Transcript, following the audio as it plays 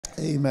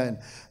Amen.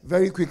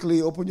 Very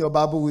quickly, open your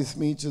Bible with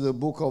me to the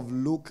book of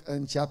Luke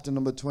and chapter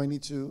number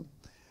 22.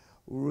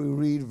 We'll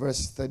read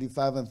verse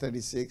 35 and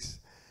 36.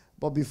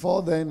 But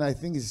before then, I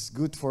think it's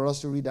good for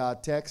us to read our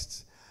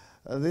text.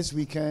 This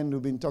weekend,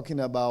 we've been talking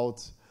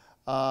about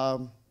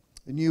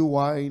new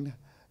wine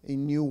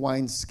in new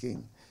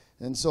wineskin.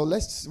 And so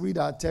let's read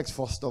our text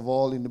first of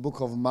all in the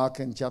book of Mark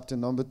and chapter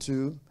number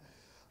 2.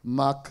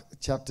 Mark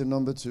chapter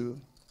number 2.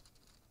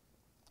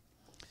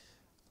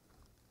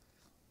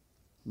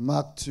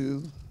 Mark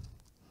 2,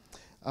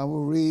 and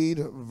we'll read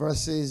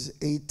verses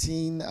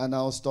 18, and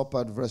I'll stop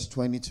at verse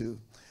 22.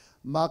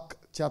 Mark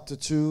chapter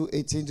 2,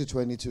 18 to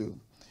 22.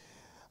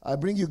 I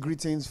bring you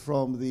greetings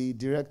from the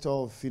Director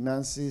of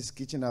Finances,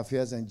 Kitchen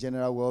Affairs, and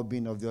General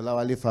Well-being of the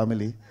Olawale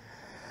family.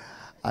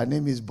 Her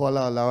name is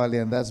Bola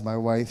Olawale, and that's my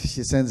wife.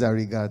 She sends her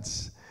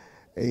regards.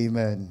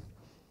 Amen.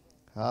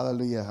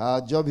 Hallelujah. Our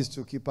job is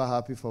to keep her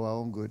happy for our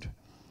own good.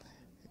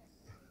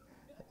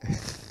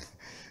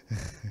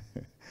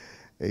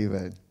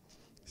 Amen.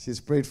 She's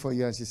prayed for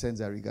you and she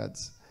sends her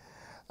regards.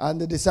 And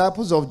the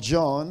disciples of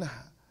John,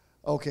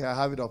 okay, I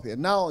have it up here.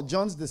 Now,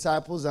 John's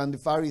disciples and the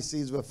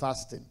Pharisees were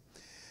fasting.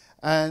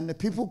 And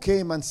people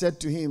came and said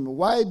to him,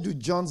 why do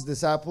John's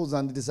disciples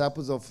and the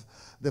disciples of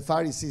the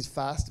Pharisees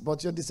fast,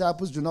 but your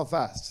disciples do not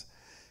fast?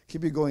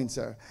 Keep it going,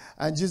 sir.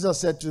 And Jesus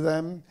said to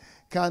them,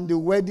 can the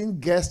wedding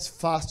guests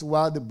fast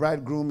while the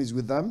bridegroom is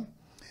with them?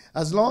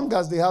 As long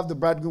as they have the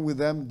bridegroom with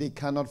them, they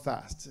cannot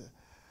fast.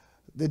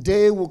 The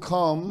day will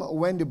come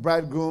when the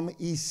bridegroom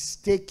is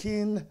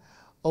taken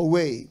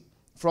away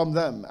from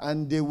them,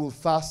 and they will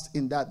fast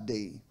in that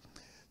day.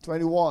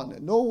 21.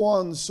 No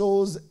one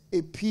sews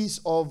a piece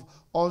of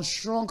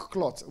unshrunk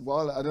cloth,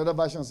 well, another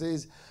version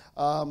says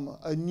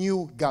a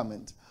new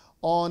garment,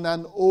 on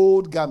an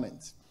old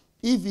garment.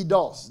 If he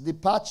does, the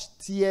patch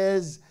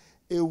tears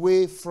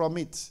away from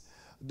it,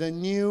 the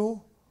new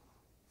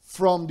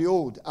from the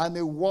old, and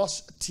a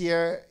worse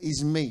tear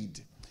is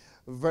made.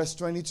 Verse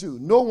 22.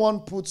 No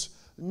one puts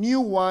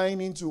new wine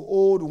into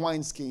old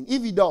wineskin.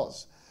 If he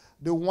does,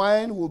 the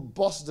wine will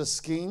burst the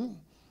skin.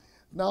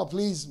 Now,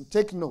 please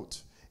take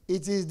note.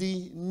 It is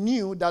the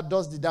new that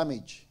does the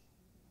damage.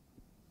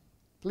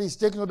 Please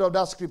take note of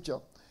that scripture.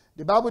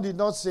 The Bible did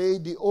not say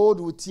the old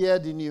will tear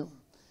the new.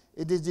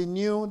 It is the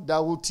new that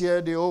will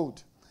tear the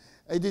old.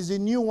 It is the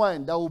new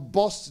wine that will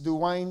burst the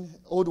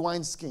old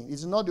wineskin.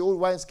 It's not the old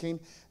wineskin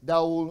that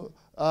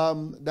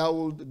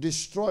will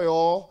destroy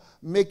or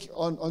make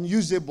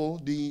unusable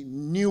the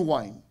new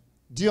wine.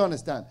 Do you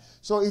understand?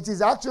 So it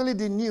is actually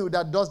the new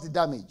that does the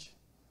damage.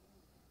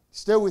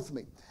 Stay with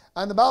me.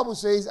 And the Bible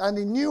says, and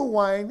the new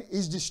wine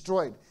is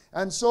destroyed.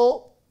 And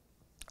so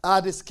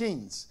are the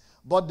skins.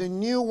 But the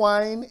new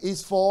wine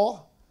is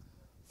for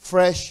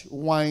fresh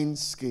wine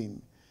skin.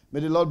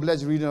 May the Lord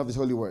bless the reading of his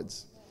holy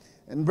words.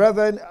 And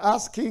brethren,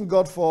 asking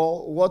God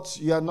for what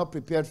you are not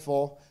prepared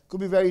for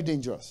could be very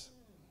dangerous.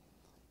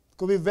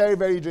 Could be very,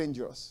 very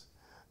dangerous.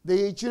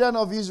 The children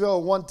of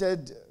Israel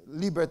wanted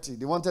liberty.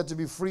 They wanted to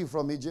be free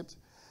from Egypt.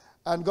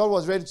 And God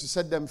was ready to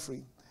set them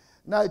free.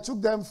 Now, it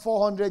took them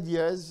 400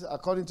 years,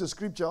 according to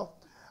Scripture.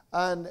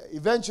 And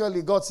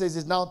eventually, God says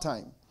it's now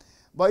time.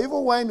 But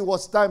even when it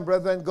was time,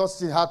 brethren, God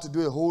still had to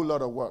do a whole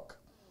lot of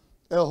work.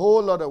 A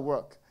whole lot of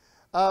work.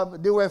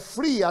 They were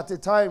free at the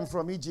time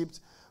from Egypt,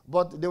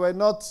 but they were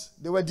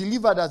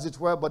delivered as it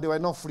were, but they were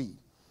not free.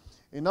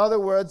 In other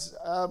words,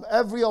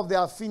 every of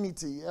their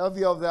affinity,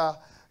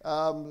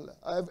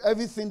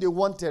 everything they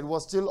wanted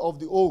was still of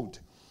the old.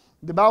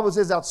 The Bible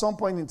says at some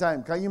point in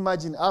time, can you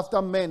imagine,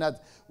 after men had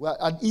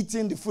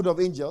eaten the food of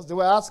angels, they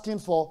were asking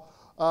for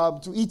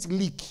to eat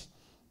leek,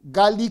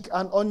 garlic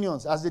and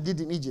onions as they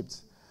did in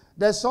Egypt.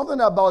 There's something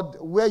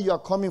about where you are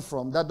coming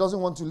from that doesn't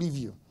want to leave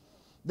you.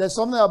 There's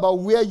something about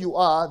where you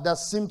are that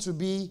seems to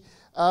be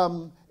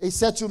a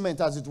settlement,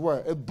 as it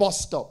were, a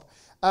bus stop.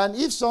 And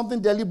if something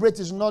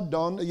deliberate is not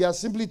done, you are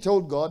simply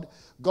told God,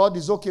 God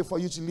is okay for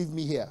you to leave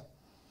me here.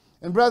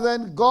 And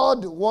brethren,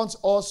 God wants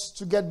us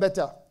to get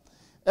better.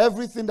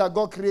 Everything that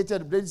God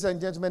created, ladies and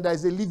gentlemen, that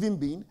is a living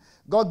being,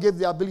 God gave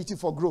the ability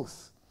for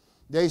growth.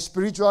 There is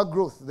spiritual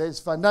growth. There is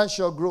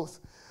financial growth.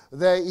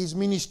 There is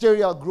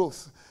ministerial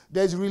growth.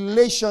 There is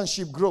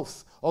relationship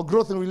growth, or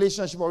growth in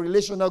relationship, or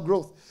relational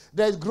growth.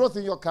 There is growth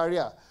in your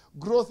career,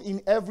 growth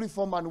in every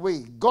form and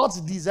way. God's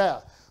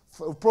desire.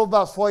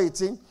 Proverbs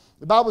 4:18,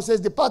 the Bible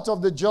says, the path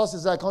of the just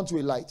is like unto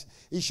a light.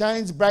 It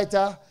shines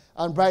brighter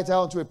and brighter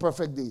unto a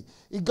perfect day.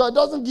 God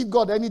doesn't give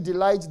God any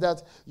delight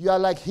that you are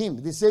like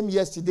him, the same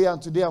yesterday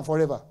and today and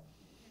forever.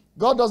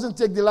 God doesn't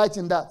take delight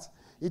in that.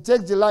 He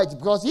takes delight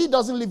because he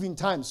doesn't live in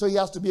time, so he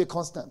has to be a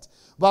constant.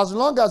 But as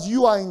long as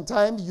you are in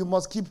time, you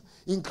must keep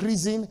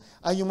increasing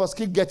and you must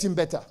keep getting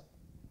better.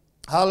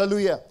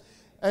 Hallelujah.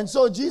 And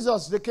so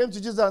they came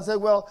to Jesus and said,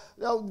 well,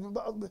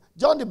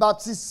 John the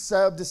Baptist's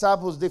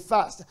disciples, they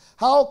fast.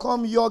 How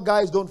come your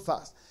guys don't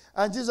fast?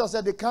 And Jesus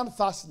said, they can't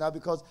fast now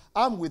because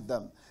I'm with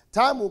them.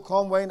 Time will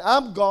come when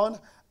I'm gone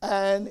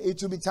and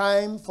it will be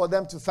time for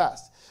them to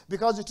fast.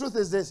 Because the truth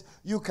is this,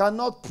 you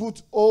cannot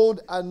put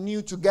old and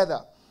new together.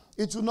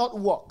 It will not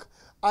work.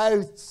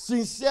 I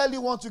sincerely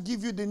want to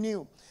give you the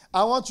new.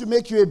 I want to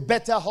make you a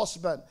better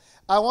husband.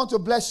 I want to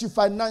bless you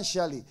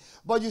financially.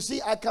 But you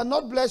see, I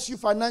cannot bless you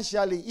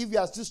financially if you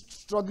are still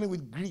struggling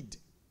with greed.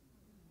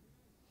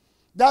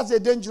 That's a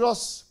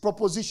dangerous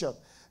proposition.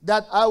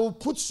 That I will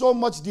put so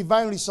much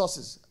divine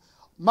resources,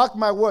 mark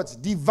my words,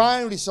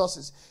 divine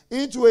resources,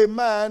 into a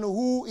man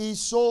who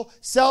is so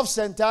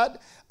self-centered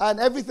and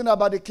everything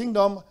about the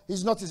kingdom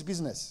is not his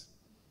business.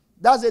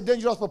 That's a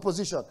dangerous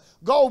proposition.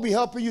 God will be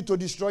helping you to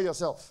destroy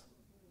yourself.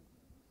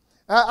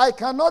 I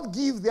cannot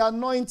give the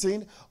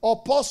anointing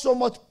or pour so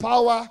much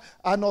power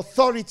and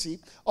authority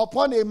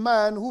upon a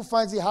man who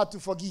finds it hard to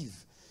forgive.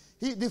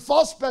 The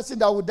first person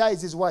that will die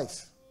is his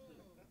wife.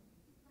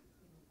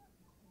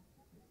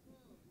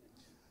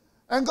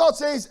 And God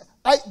says,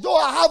 though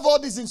I have all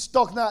this in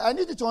stock now, I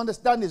need you to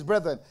understand this,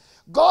 brethren.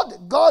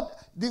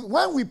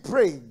 When we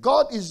pray,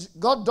 God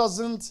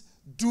doesn't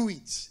do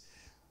it.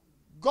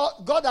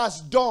 God has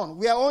done.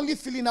 We are only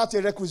filling out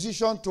a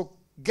requisition to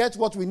get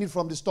what we need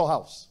from the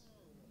storehouse.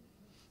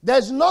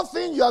 There's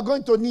nothing you are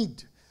going to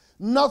need,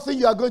 nothing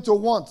you are going to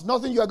want,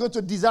 nothing you are going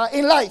to desire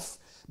in life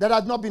that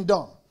has not been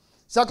done.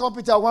 2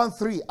 Peter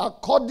 1:3,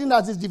 according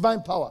as his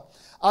divine power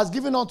has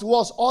given unto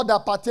us all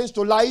that pertains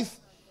to life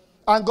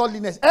and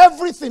godliness.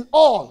 Everything,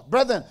 all.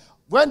 Brethren,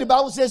 when the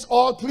Bible says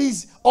all,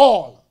 please,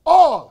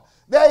 all.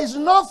 There is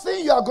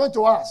nothing you are going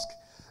to ask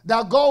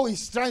that God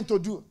is trying to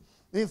do.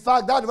 In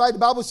fact, that's why the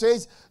Bible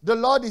says the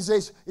Lord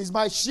is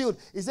my shield.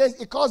 It says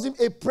it calls him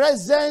a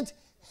present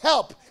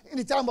help in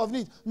the time of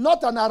need,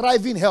 not an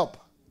arriving help.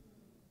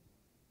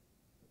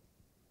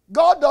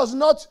 God does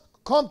not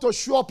come to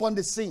show up on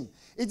the scene.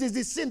 It is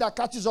the sin that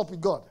catches up with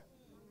God.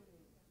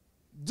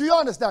 Do you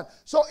understand?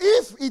 So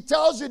if he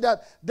tells you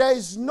that there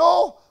is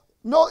no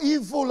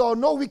evil or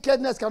no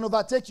wickedness can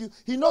overtake you,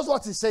 he knows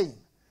what he's saying.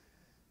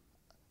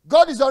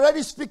 God is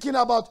already speaking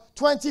about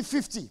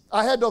 2050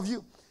 ahead of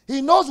you.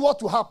 He knows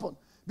what will happen.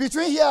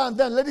 Between here and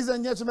then, ladies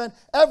and gentlemen,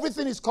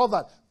 everything is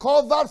covered.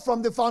 Covered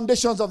from the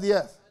foundations of the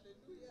earth.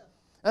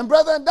 And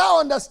brethren, that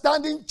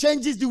understanding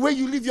changes the way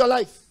you live your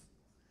life.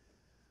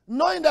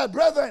 Knowing that,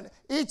 brethren,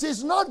 it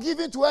is not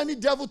given to any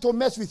devil to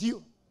mess with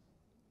you.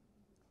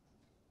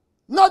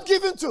 Not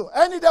given to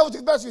any devil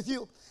to mess with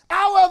you.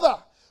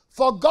 However,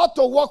 for God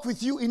to work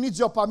with you, he needs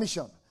your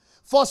permission.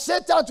 For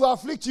Satan to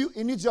afflict you,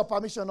 he needs your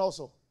permission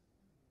also.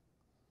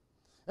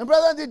 And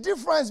brethren, the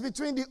difference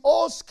between the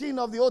old skin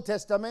of the Old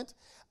Testament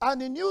and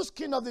the new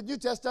skin of the New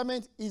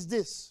Testament is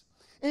this.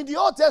 In the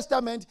Old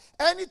Testament,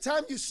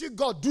 anytime you see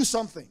God do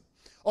something,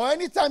 or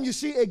anytime you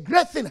see a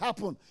great thing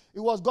happen,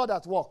 it was God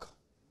at work.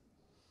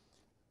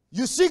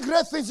 You see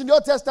great things in the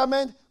Old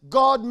Testament,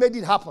 God made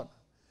it happen.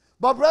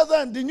 But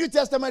brethren, the New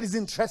Testament is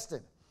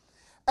interesting.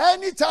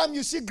 Anytime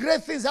you see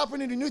great things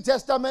happen in the New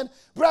Testament,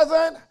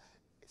 brethren,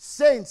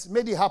 saints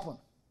made it happen.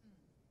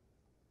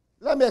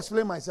 Let me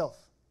explain myself.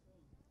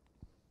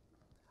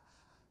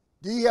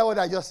 Do you hear what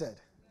I just said?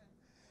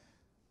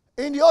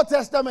 In the Old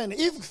Testament,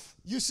 if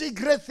you see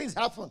great things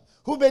happen,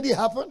 who made it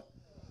happen?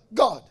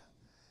 God.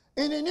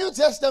 In the New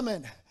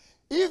Testament,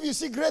 if you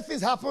see great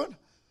things happen,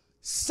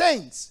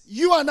 saints,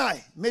 you and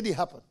I, made it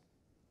happen.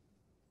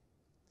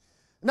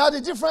 Now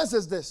the difference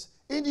is this.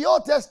 In the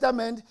Old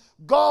Testament,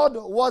 God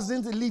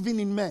wasn't living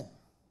in men.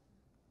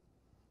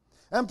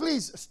 And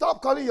please,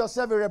 stop calling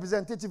yourself a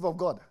representative of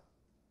God.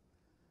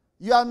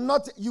 You are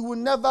not, you will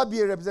never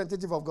be a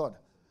representative of God.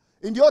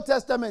 In the Old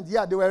Testament,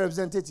 yeah, they were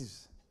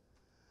representatives.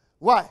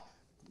 Why?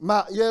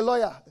 You're a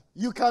lawyer.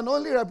 You can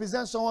only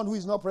represent someone who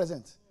is not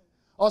present.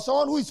 Or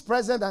someone who is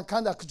present and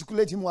can't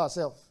articulate him or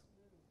herself.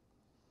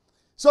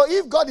 So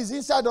if God is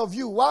inside of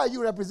you, why are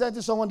you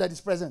representing someone that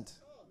is present?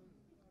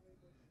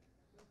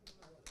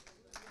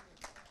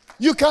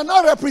 You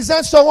cannot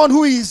represent someone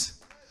who is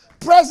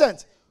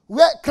present.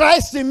 Where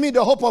Christ in me,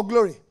 the hope of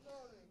glory.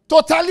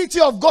 Totality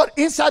of God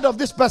inside of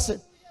this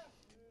person.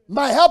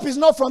 My help is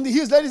not from the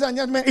hills, ladies and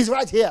gentlemen, it's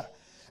right here.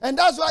 And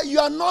that's why you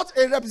are not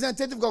a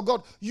representative of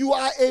God. You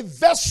are a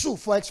vessel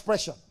for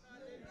expression.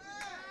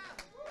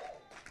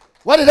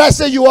 What did I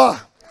say you are?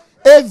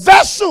 A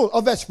vessel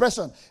of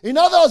expression. In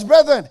other words,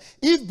 brethren,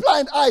 if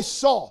blind eyes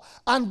saw,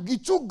 and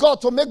it took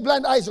God to make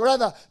blind eyes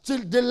rather, till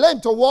the lame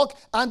to walk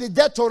and the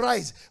dead to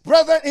rise.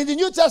 Brethren, in the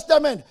New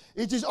Testament,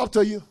 it is up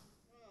to you.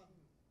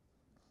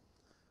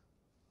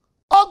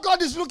 All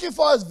God is looking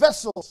for is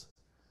vessels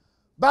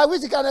by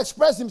which he can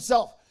express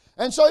himself.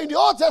 And so in the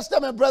Old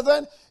Testament,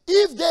 brethren,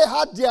 if they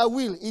had their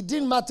will, it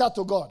didn't matter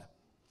to God.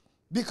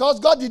 Because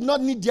God did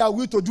not need their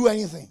will to do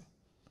anything.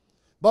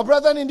 But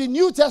brethren, in the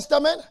New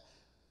Testament,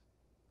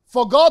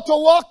 for God to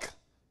walk,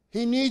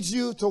 he needs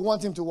you to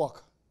want him to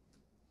walk.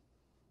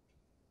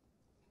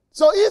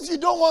 So if you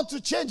don't want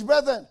to change,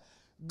 brethren,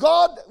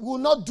 God will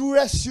not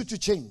duress you to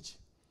change.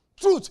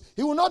 Truth,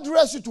 he will not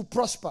duress you to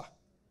prosper.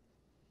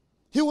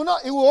 He will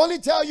only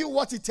tell you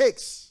what it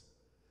takes.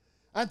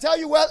 And tell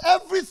you, well,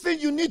 everything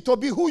you need to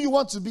be who you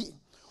want to be.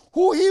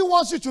 Who he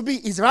wants you to be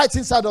is right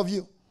inside of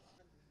you.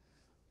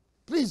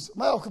 Please,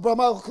 my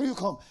brother, can you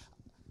come?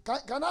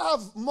 Can I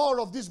have more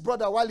of this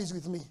brother while he's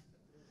with me?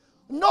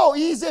 No,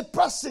 he is a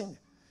person.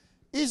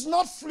 is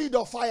not fluid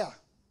or fire.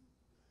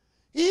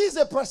 He is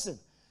a person.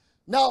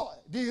 Now,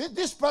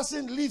 this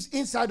person lives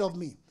inside of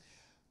me.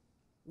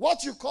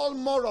 What you call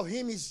more of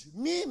him is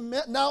me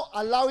now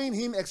allowing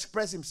him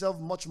express himself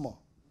much more.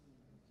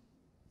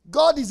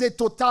 God is a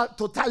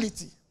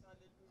totality.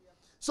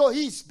 So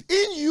he's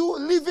in you,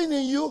 living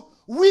in you,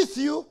 with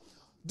you,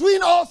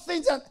 doing all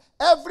things, and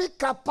every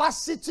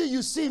capacity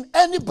you see in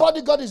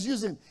anybody God is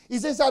using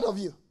is inside of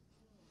you.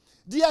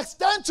 The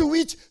extent to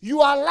which you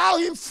allow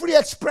him free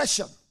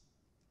expression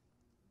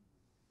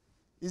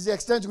is the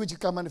extent to which he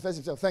can manifest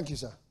himself. Thank you,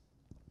 sir.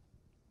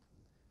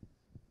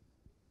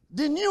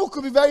 The new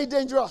could be very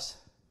dangerous.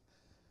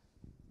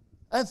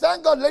 And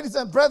thank God, ladies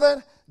and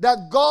brethren,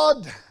 that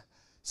God,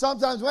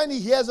 sometimes when he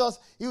hears us,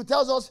 he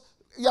tells us,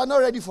 you are not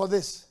ready for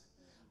this.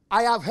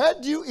 I have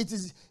heard you. It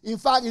is, in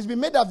fact, it's been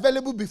made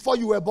available before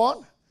you were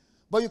born,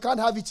 but you can't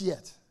have it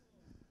yet.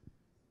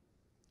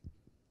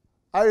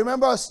 I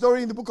remember a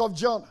story in the book of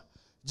John.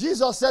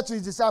 Jesus said to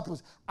his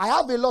disciples, I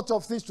have a lot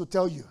of things to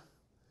tell you,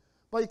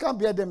 but you can't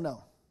bear them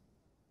now.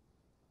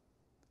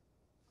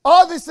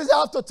 All these things I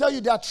have to tell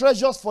you, they are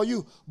treasures for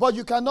you, but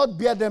you cannot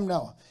bear them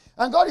now.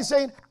 And God is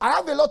saying, I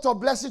have a lot of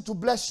blessings to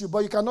bless you, but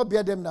you cannot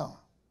bear them now.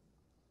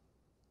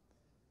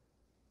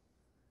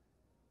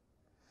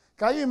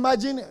 Can you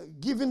imagine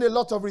giving a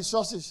lot of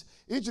resources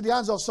into the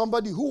hands of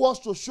somebody who wants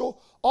to show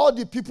all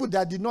the people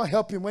that did not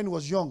help him when he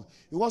was young?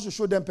 He wants to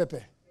show them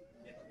pepper.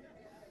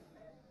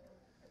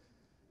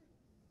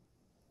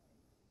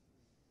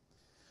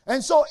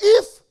 And so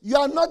if you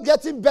are not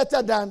getting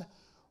better than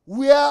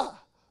where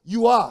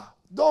you are,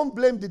 don't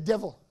blame the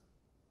devil.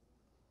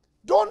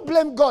 Don't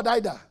blame God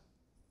either.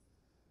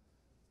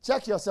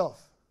 Check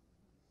yourself.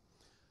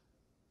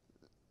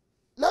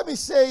 Let me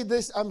say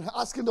this. I'm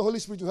asking the Holy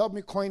Spirit to help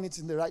me coin it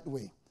in the right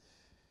way.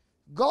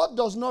 God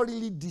does not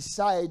really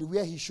decide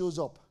where he shows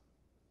up.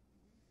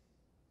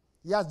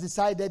 He has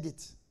decided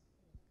it.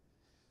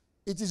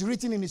 It is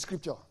written in the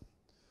scripture.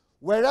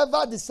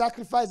 Wherever the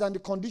sacrifice and the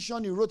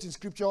condition he wrote in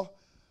scripture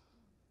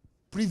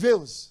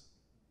prevails,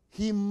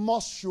 he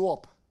must show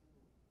up.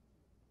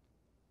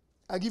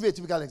 I'll give you a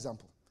typical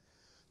example.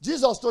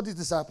 Jesus told his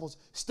disciples,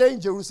 stay in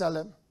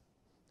Jerusalem,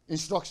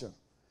 instruction,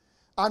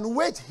 and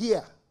wait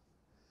here.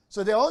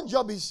 So their own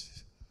job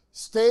is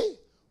stay,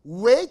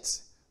 wait,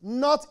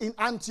 not in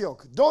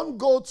Antioch. Don't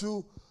go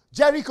to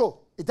Jericho.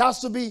 It has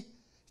to be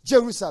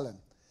Jerusalem.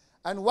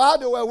 And while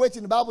they were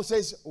waiting, the Bible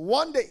says,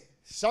 one day,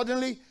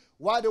 suddenly,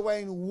 while they were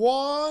in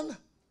one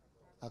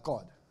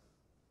accord,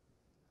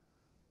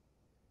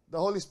 the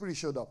Holy Spirit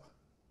showed up.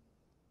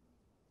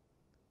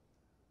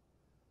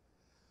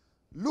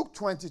 Luke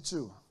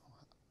 22.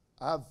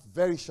 I have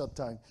very short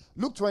time.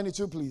 Luke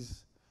 22,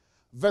 please.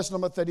 Verse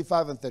number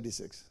 35 and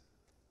 36.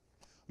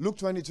 Luke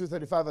 22,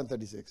 35 and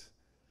 36.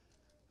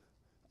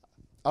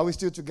 Are we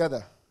still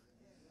together?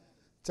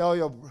 Tell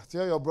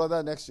your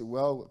brother next to you,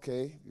 well,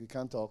 okay, you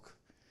can't talk.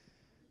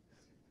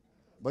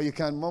 But you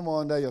can murmur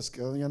under your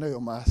skill,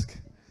 your mask.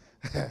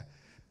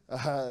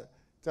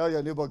 Tell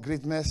your neighbor,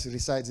 greatness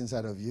resides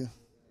inside of you.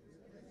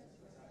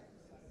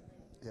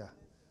 Yeah.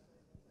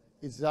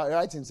 It's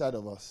right inside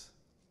of us.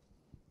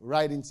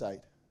 Right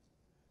inside.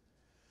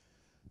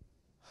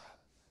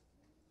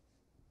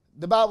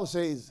 The Bible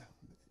says,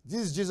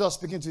 this is Jesus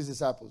speaking to his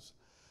disciples.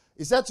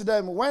 He said to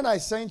them, when I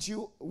sent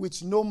you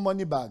with no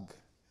money bag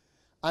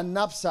and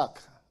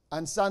knapsack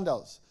and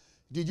sandals,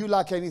 did you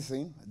lack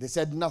anything? They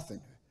said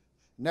nothing.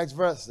 Next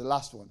verse, the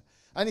last one.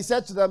 And he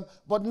said to them,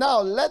 but now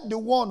let the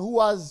one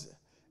who has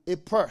a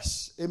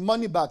purse, a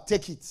money bag,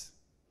 take it.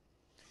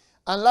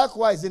 And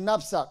likewise a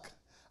knapsack.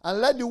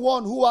 And let the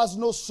one who has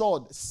no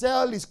sword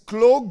sell his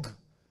cloak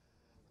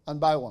and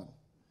buy one.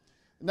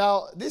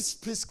 Now, this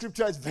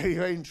scripture is very,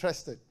 very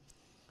interesting.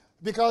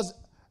 Because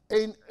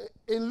in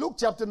Luke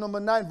chapter number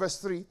 9, verse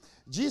 3,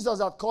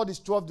 Jesus had called his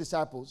 12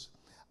 disciples.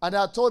 And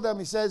I told them,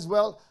 he says,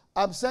 well,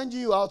 I'm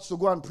sending you out to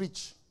go and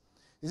preach.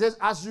 He says,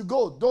 as you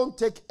go, don't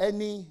take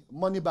any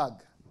money bag.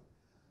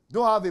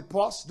 Don't have a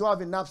purse, don't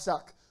have a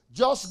knapsack.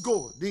 Just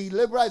go. The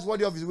laborer is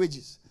worthy of his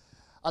wages.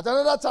 At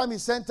another time, he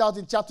sent out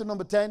in chapter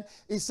number 10,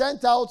 he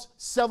sent out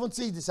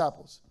 70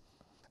 disciples.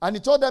 And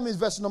he told them in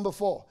verse number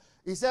 4,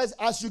 he says,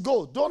 as you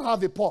go, don't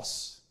have a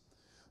purse.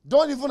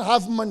 Don't even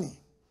have money.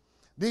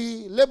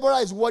 The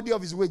laborer is worthy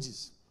of his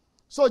wages.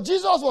 So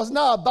Jesus was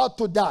now about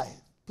to die.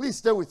 Please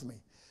stay with me.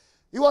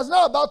 He was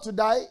now about to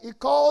die. He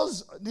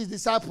calls these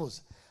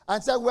disciples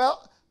and said,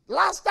 well,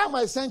 last time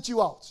I sent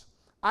you out,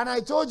 and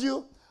I told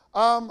you,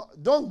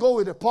 don't go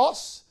with a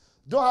purse,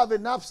 don't have a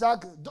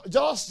knapsack,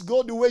 just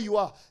go the way you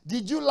are.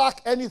 Did you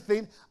lack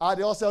anything? And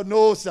they all said,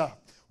 no, sir.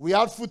 We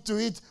had food to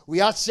eat. We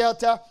had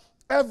shelter.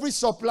 Every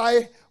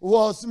supply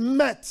was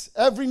met.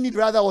 Every need,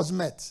 rather, was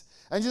met.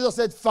 And Jesus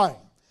said, fine.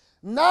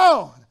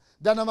 Now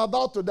that I'm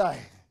about to die,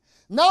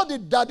 now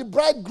that the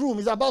bridegroom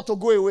is about to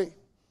go away,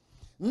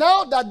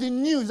 now that the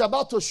news is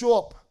about to show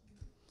up,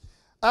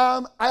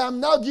 I am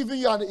now giving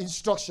you an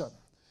instruction.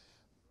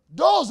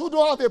 Those who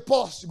don't have a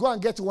purse, go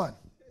and get one.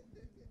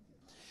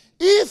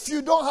 If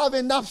you don't have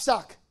a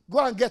knapsack, go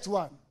and get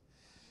one.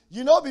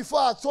 You know, before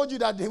I told you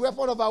that the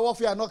weapon of our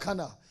warfare are not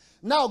carnal.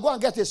 Now go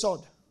and get a sword.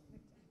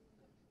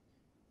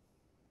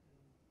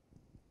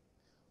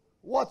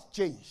 What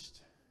changed?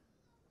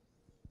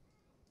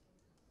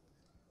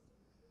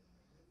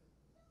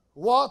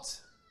 What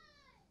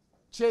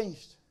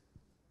changed?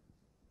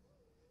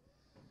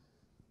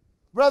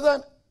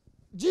 Brethren,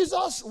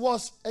 Jesus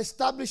was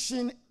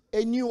establishing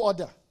a new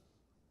order.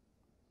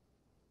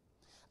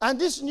 And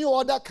this new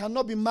order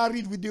cannot be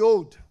married with the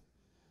old.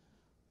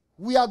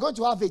 We are going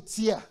to have a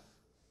tier.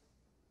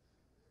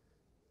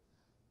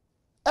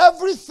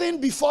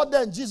 Everything before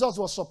then, Jesus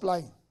was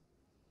supplying.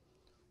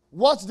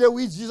 What they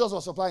wish Jesus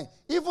was supplying.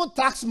 Even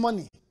tax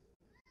money.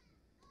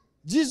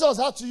 Jesus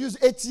had to use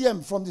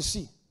ATM from the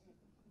sea.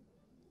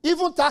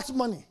 Even tax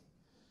money.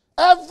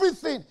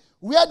 Everything.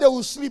 Where they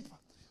will sleep.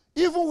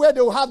 Even where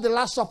they will have the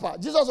Last Supper.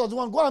 Jesus was the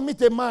one. Go and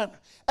meet a man.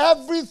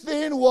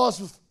 Everything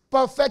was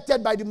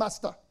perfected by the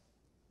master.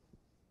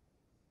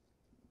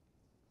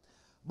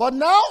 But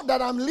now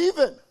that I'm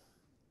leaving,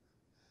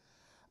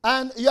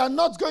 and you are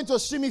not going to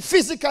see me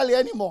physically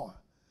anymore,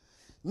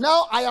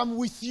 now I am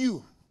with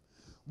you.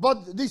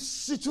 But the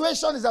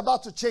situation is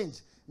about to change.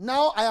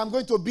 Now I am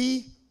going to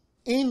be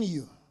in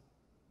you.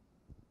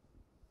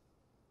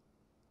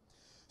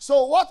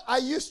 So what I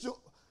used to,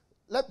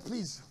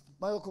 please,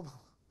 Mayoko,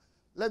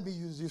 let me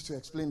use you to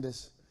explain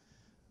this.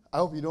 I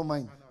hope you don't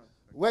mind.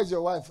 Where's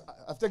your wife?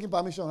 I've taken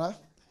permission, huh?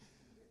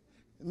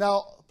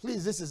 Now,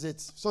 please, this is it.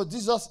 So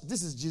this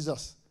is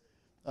Jesus.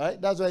 All right?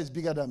 That's why he's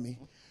bigger than me.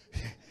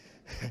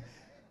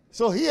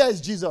 So here is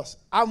Jesus.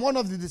 I'm one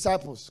of the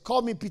disciples.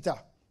 Call me Peter.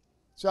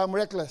 So I'm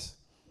reckless.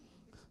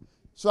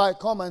 So I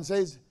come and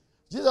says,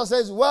 Jesus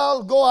says,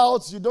 well, go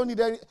out. You don't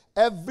need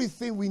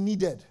everything we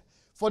needed.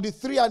 For the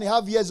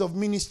 3.5 years of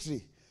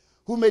ministry.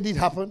 Who made it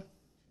happen?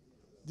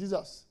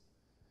 Jesus.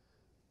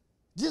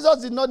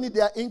 Jesus did not need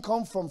their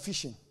income from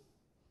fishing.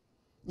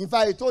 In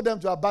fact, he told them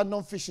to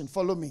abandon fishing.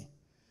 Follow me.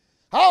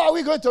 How are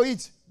we going to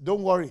eat?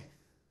 Don't worry.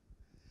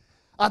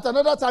 At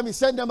another time, he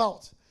sent them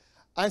out.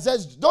 And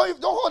says,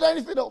 don't hold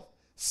anything up.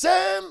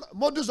 Same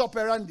modus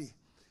operandi.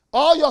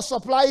 All your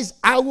supplies,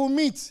 I will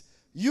meet.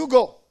 You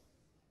go.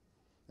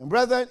 And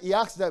brethren, he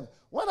asked them,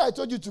 when I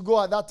told you to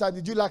go at that time,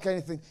 did you lack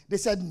anything? They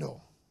said,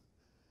 no.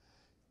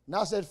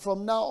 Now said,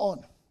 from now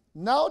on,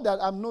 now that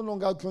I'm no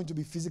longer going to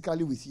be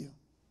physically with you,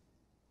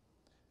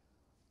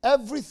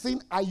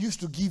 everything I used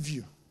to give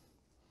you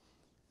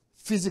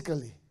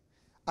physically,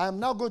 I am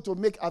now going to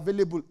make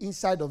available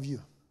inside of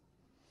you.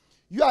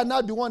 You are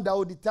now the one that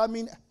will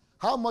determine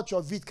how much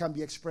of it can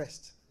be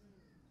expressed.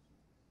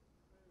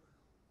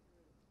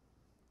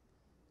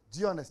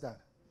 Do you understand?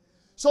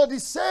 So the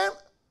same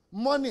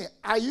money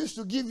I used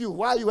to give you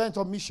while you went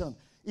on mission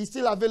is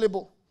still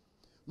available.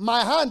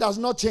 My hand has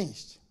not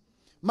changed.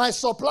 My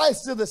supply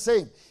is still the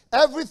same.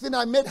 Everything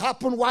I made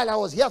happen while I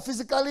was here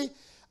physically,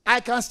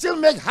 I can still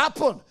make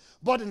happen.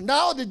 But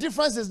now the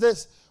difference is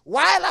this.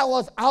 While I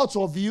was out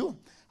of you,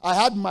 I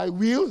had my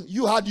will,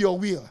 you had your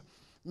will.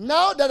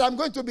 Now that I'm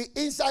going to be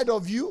inside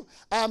of you,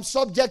 I am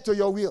subject to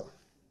your will.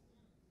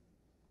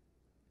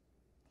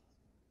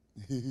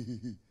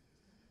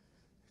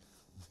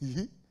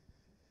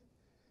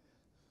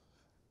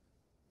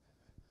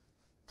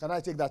 Can I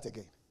take that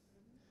again?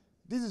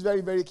 This is very,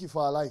 very key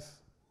for our life.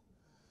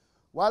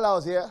 While I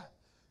was here,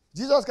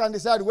 Jesus can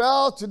decide,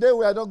 well, today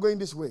we are not going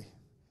this way.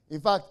 In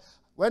fact,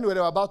 when we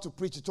were about to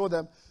preach, he told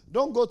them,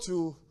 don't go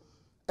to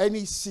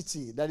any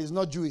city that is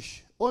not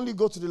Jewish. Only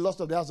go to the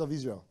lost of the house of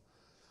Israel.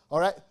 All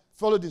right?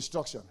 Follow the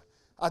instruction.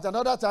 At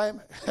another time,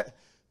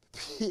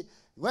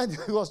 when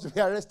he was to be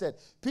arrested,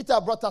 Peter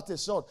brought out a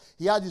sword.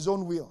 He had his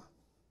own will.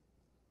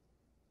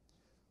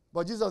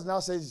 But Jesus now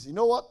says, you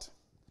know what?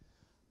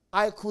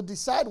 I could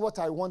decide what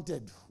I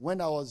wanted when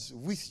I was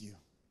with you.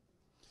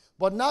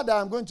 But now that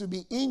I'm going to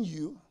be in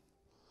you,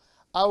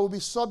 I will be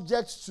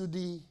subject to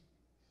the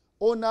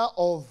owner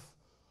of,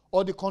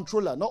 or the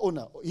controller, not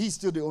owner, he's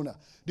still the owner,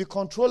 the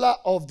controller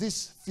of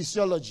this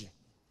physiology,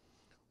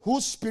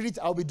 whose spirit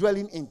I'll be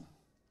dwelling in.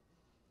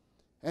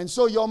 And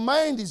so your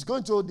mind is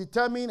going to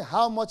determine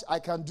how much I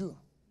can do.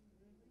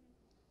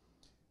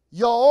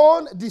 Your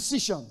own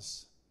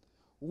decisions,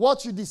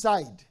 what you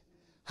decide,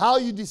 how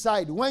you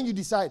decide, when you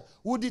decide,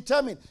 will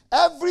determine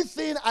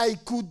everything I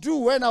could do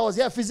when I was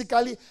here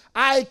physically,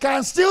 I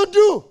can still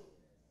do.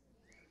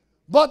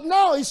 But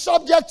now it's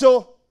subject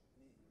to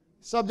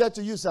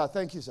you, sir.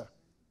 Thank you, sir.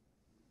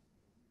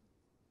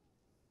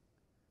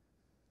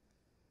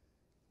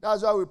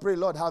 That's why we pray,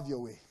 Lord, have your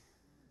way.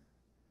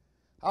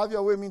 Have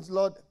your way means,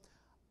 Lord,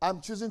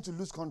 I'm choosing to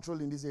lose control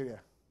in this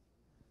area.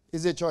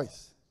 It's a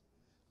choice.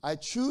 I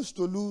choose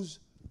to lose.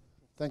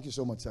 Thank you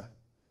so much, sir.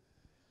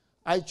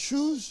 I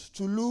choose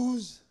to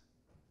lose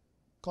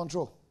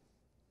control.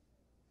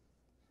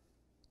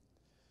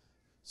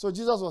 So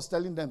Jesus was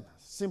telling them,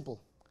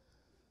 simple.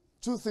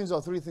 2 things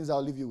or 3 things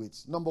I'll leave you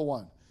with. Number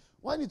 1,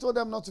 when he told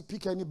them not to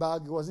pick any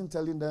bag, he wasn't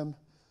telling them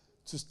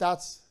to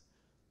start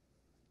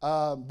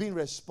being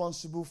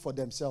responsible for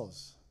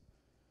themselves.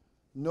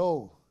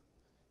 No.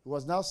 He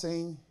was now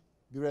saying,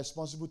 be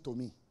responsible to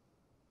me.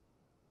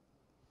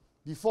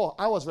 Before,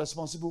 I was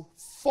responsible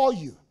for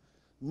you.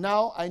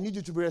 Now, I need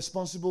you to be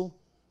responsible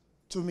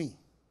to me.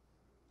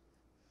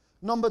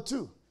 Number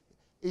 2,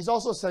 he's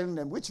also telling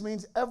them, which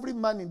means every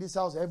man in this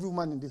house, every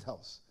woman in this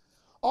house.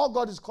 All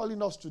God is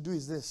calling us to do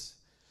is this.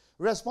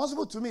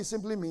 Responsible to me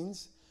simply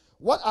means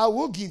what I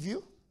will give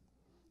you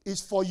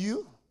is for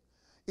you,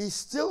 is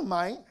still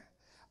mine,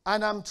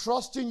 and I'm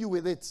trusting you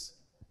with it.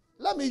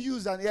 Let me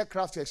use an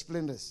aircraft to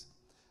explain this.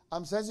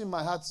 I'm sensing in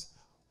my heart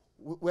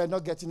we're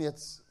not getting it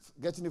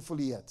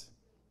fully yet.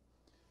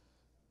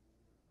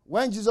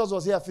 When Jesus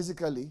was here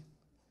physically,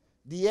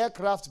 the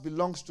aircraft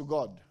belongs to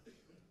God.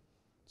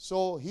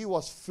 So he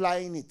was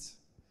flying it.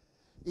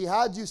 He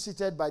had you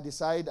seated by the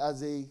side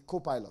as a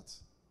co-pilot,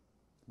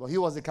 but he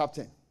was the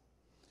captain.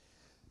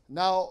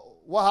 Now,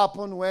 what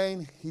happened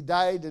when he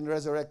died and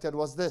resurrected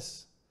was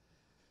this.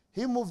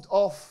 He moved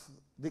off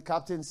the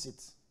captain's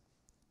seat,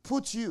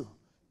 put you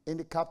in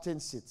the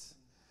captain's seat.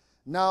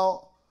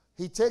 Now,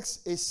 he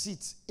takes a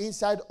seat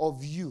inside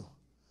of you.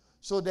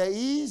 So there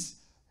is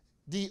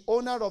the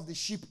owner of the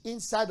ship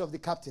inside of the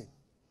captain.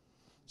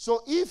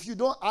 So if you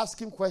don't ask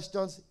him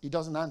questions, he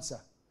doesn't answer.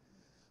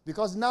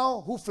 Because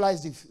now, who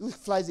flies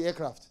the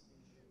aircraft?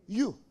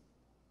 You.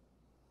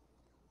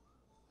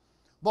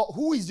 But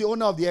who is the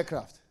owner of the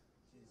aircraft?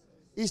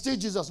 It's still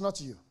Jesus, not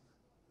you.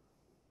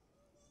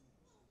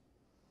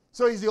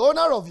 So he's the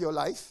owner of your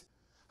life.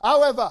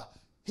 However,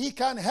 he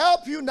can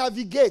help you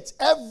navigate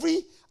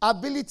every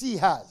ability he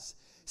has,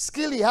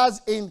 skill he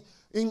has in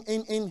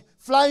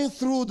flying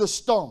through the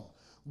storm,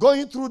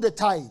 going through the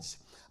tides,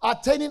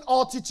 attaining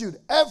altitude.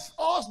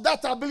 All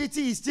that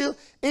ability is still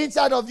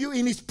inside of you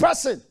in his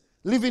person,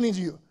 living in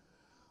you.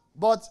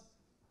 But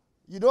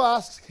you don't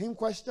ask him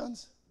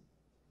questions.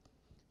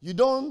 You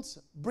don't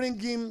bring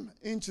him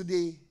into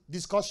the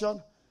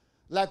discussion.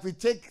 Like we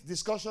take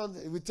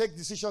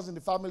decisions in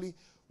the family.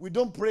 We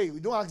don't pray.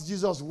 We don't ask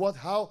Jesus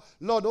how.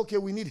 Lord, okay,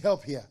 we need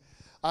help here.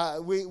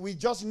 We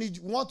just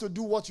want to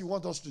do what you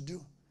want us to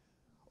do.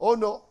 Oh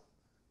no.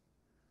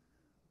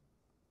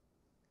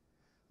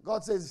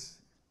 God says,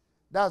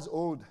 that's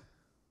old.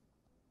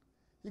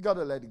 You got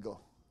to let it go.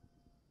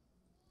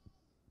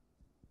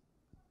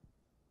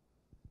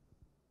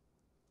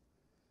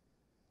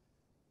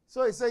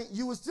 So he's saying,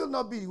 you will still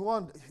not be the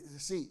one.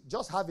 See,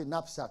 just have a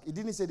knapsack. He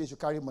didn't say they should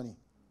carry money.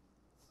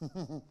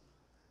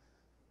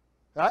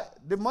 Right?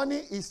 The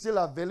money is still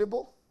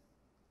available,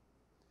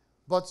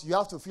 but you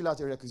have to fill out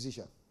a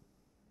requisition.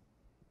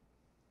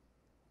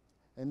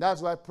 And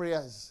that's why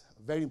prayer is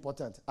very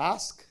important.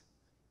 Ask,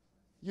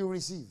 you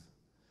receive.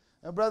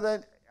 And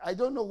brother, I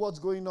don't know what's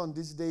going on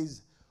these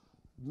days.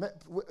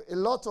 A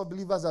lot of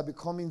believers are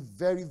becoming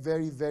very,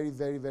 very, very,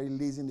 very, very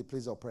lazy in the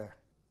place of prayer.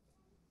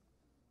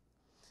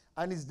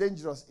 And it's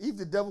dangerous. If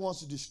the devil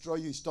wants to destroy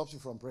you, he stops you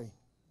from praying.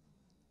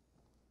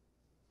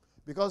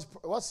 Because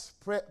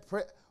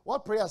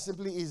what prayer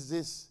simply is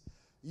this: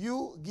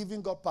 you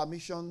giving God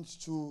permission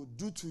to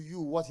do to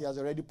you what he has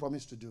already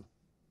promised to do.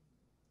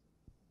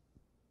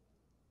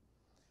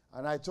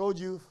 And I told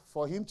you,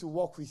 for him to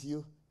walk with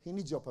you, he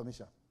needs your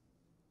permission.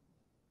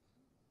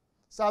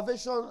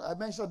 Salvation, I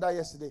mentioned that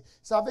yesterday.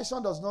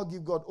 Salvation does not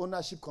give God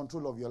ownership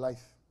control of your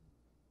life.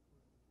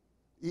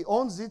 He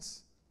owns it,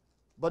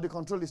 but the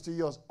control is still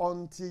yours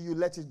until you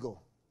let it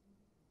go.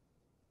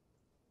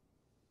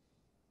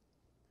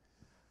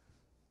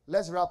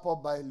 Let's wrap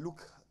up by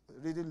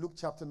reading Luke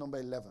chapter number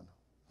 11.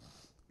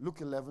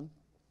 Luke 11.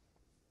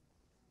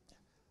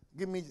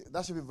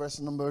 That should be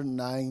verse number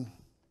 9.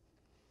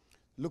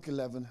 Luke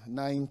 11,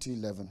 9 to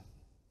 11.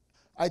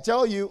 I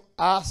tell you,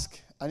 ask,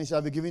 and it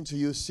shall be given to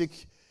you.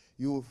 Seek,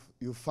 you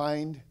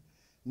find.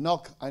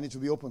 Knock, and it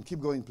will be open. Keep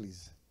going,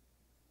 please.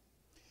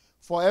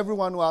 For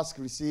everyone who asks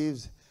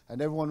receives,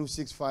 and everyone who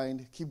seeks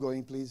finds. Keep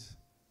going, please.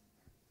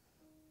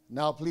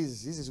 Now,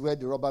 please, this is where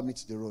the rubber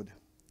meets the road.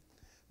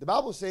 The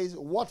Bible says,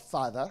 what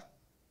father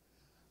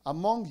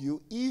among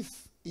you,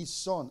 if his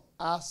son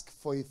asks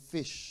for a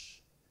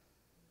fish,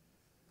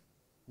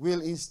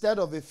 will instead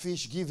of a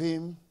fish give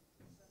him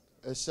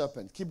a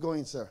serpent? Keep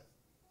going, sir.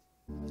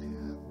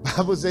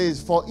 Bible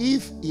says, for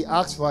if he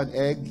asks for an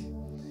egg,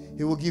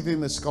 he will give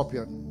him a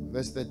scorpion.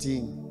 Verse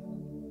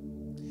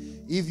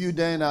 13. If you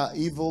then are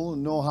evil,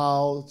 know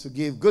how to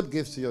give good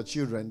gifts to your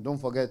children. Don't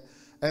forget,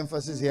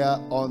 emphasis here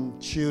on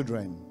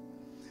children.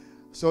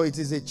 So it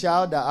is a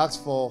child that asks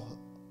for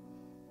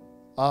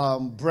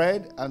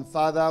bread, and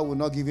father will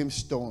not give him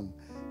stone.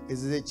 It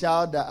is a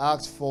child that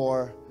asks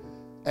for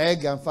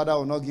egg, and father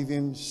will not give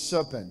him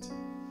serpent.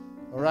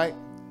 All right?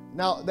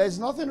 Now, there's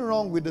nothing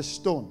wrong with the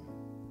stone.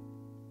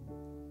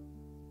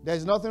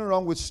 There's nothing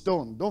wrong with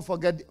stone. Don't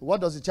forget,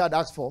 what does the child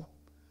ask for?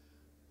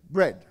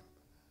 Bread.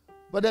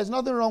 But there's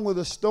nothing wrong with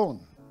the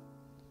stone.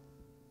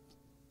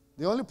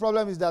 The only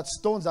problem is that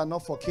stones are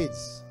not for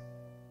kids.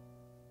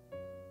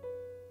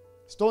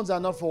 Stones are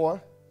not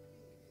for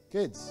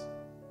kids.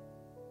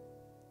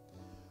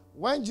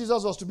 When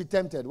Jesus was to be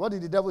tempted, what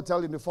did the devil tell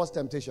him in the first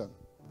temptation?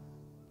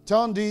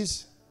 Turn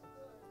this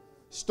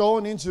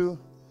stone into,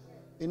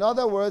 in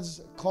other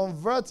words,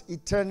 convert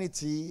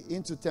eternity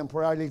into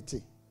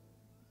temporality.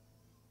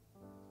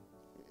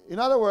 In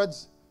other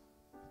words,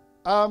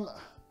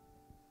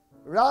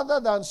 rather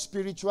than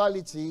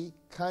spirituality,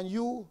 can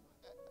your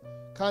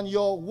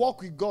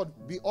walk with God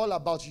be all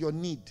about your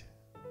need?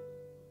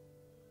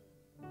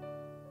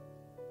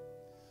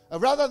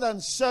 Rather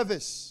than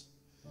service,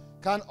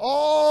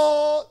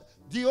 the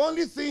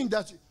only thing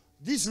that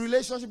this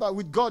relationship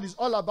with God is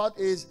all about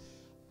is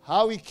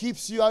how He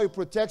keeps you, how He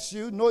protects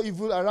you, no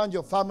evil around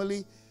your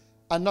family,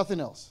 and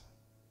nothing else.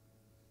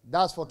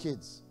 That's for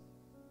kids.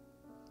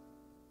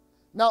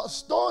 Now,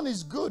 stone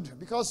is good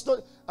because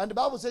stone, and the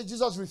Bible says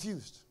Jesus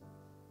refused.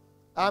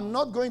 I'm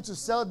not going to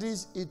sell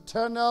this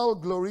eternal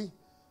glory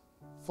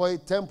for a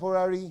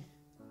temporary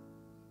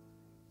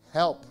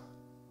help,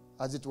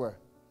 as it were.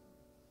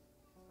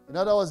 In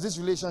other words, this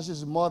relationship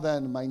is more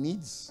than my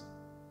needs,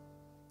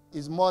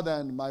 is more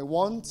than my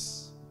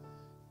wants,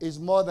 is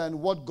more than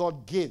what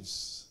God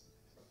gives.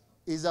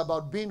 It's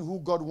about being who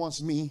God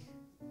wants me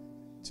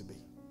to be.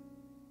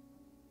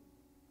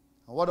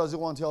 And what does He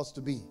want us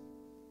to be?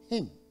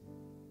 Him.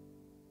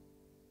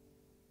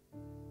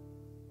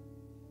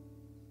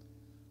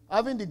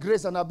 Having the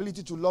grace and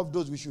ability to love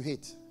those we should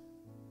hate.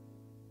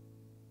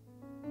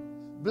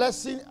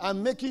 Blessing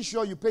and making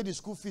sure you pay the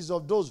school fees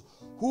of those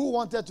who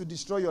wanted to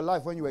destroy your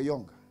life when you were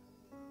young.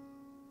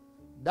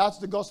 That's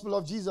the gospel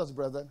of Jesus,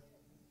 brother.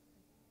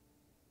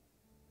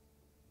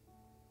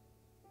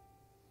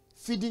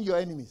 Feeding your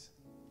enemies.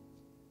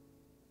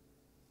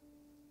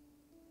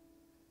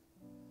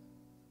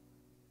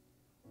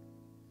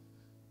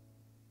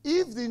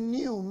 If the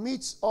new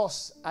meets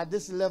us at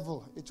this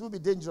level, it will be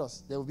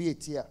dangerous. There will be a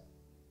tear.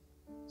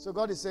 So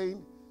God is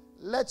saying,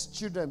 let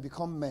children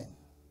become men.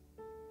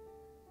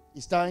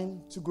 It's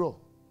time to grow.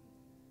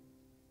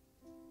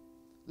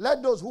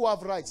 Let those who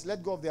have rights,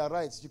 let go of their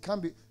rights.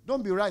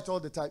 Don't be right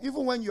all the time.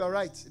 Even when you are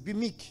right, be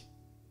meek.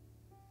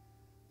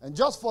 And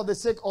just for the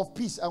sake of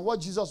peace and what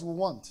Jesus will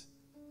want,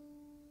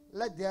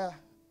 let there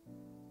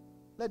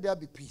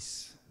be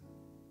peace.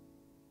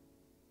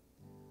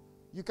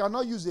 You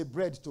cannot use a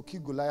bread to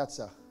kill Goliath,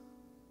 sir.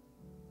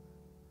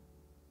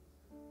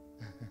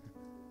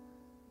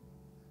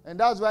 And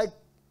that's why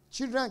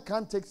children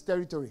can't take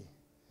territory.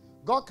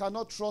 God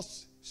cannot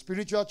trust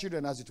spiritual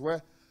children, as it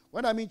were.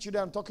 When I mean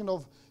children, I'm talking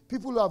of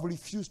people who have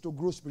refused to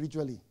grow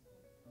spiritually.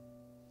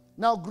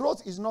 Now,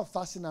 growth is not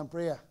fasting and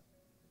prayer.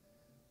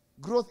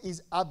 Growth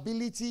is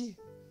ability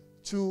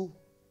to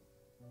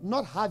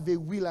not have a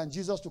will and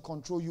Jesus to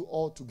control you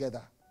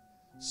altogether.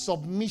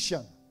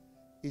 Submission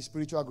is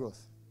spiritual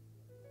growth.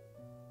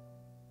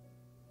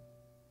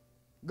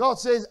 God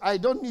says, I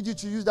don't need you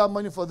to use that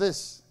money for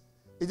this.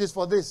 It is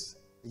for this.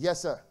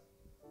 Yes, sir.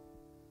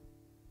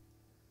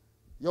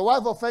 Your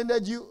wife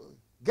offended you.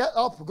 Get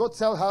up, go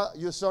tell her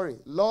you're sorry.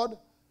 Lord,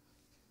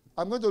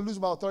 I'm going to lose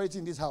my authority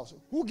in this house.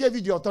 Who gave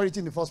you the authority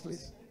in the first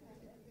place?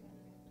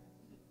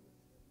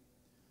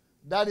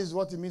 That is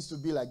what it means to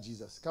be like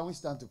Jesus. Can we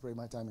stand to pray?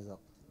 My time is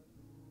up.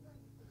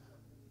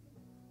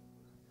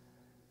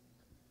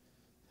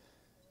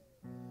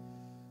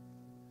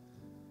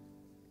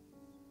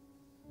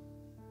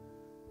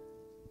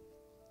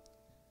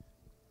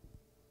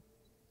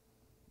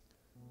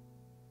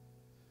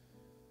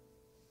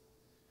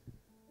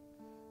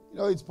 You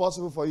know, it's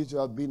possible for you to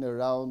have been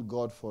around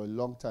God for a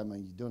long time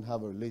and you don't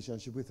have a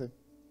relationship with Him.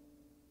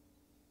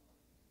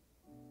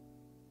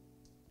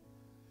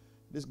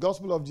 This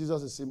gospel of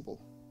Jesus is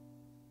simple.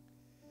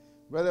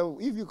 Brother,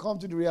 if you come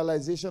to the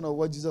realization of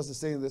what Jesus is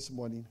saying this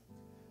morning,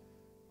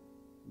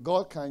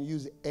 God can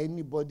use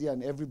anybody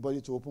and everybody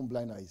to open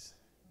blind eyes.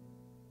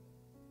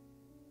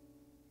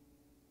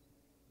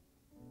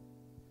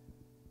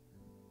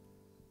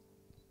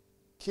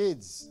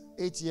 Kids,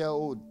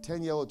 8-year-old,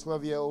 10-year-old,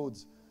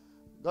 12-year-olds,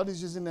 God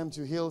is using them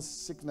to heal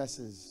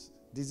sicknesses,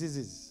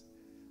 diseases.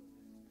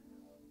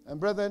 And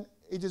brethren,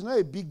 it is not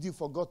a big deal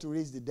for God to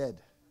raise the dead.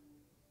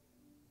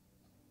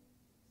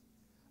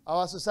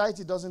 Our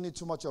society doesn't need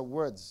too much of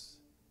words.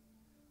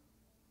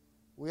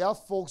 We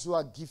have folks who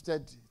are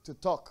gifted to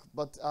talk,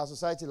 but our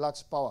society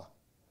lacks power.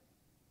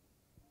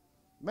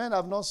 Men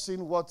have not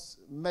seen what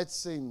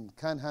medicine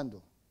can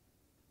handle.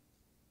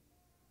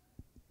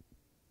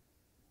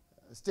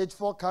 Stage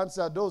 4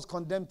 cancer, those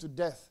condemned to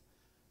death,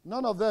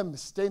 none of them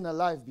staying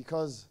alive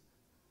because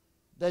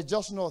there's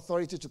just no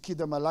authority to keep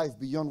them alive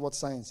beyond what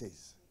science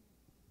says.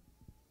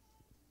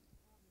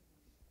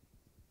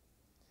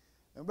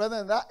 And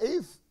brethren, that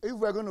if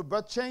we're going to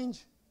birth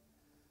change,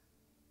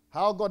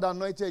 how God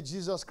anointed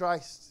Jesus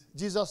Christ,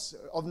 Jesus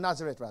of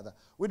Nazareth rather,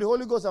 with the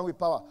Holy Ghost and with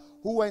power,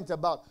 who went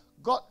about.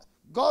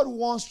 God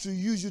wants to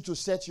use you to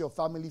set your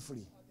family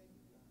free.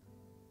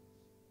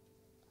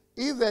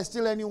 If there's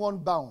still anyone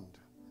bound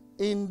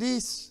in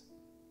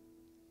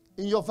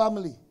your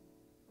family,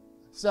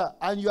 sir,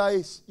 and you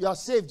are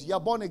saved, you are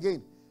born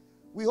again,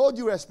 we hold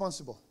you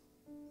responsible.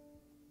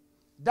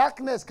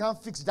 Darkness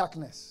can't fix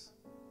darkness.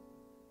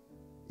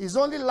 It's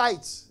only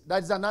light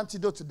that is an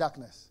antidote to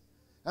darkness.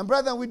 And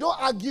brethren, we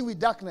don't argue with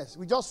darkness.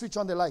 We just switch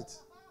on the light.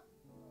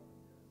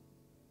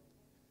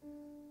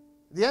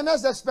 The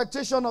earnest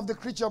expectation of the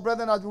creature,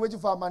 brethren, has been waiting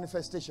for our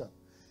manifestation.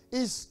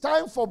 It's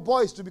time for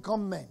boys to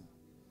become men.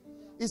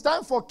 It's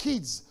time for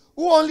kids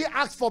who only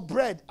ask for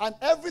bread and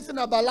everything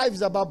about life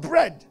is about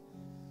bread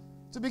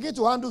to begin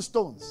to handle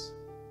stones.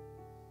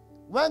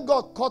 When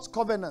God cut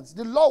covenants,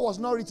 the law was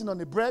not written on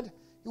the bread,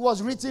 it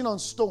was written on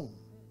stone.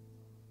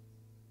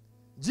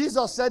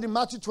 Jesus said in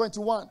Matthew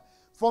 21,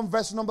 from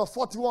verse number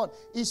 41,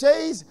 he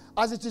says,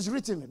 as it is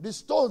written, the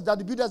stones that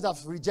the builders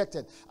have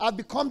rejected have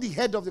become the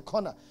head of the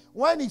corner.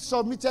 When he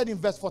submitted in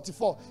verse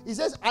 44, he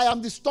says, I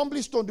am the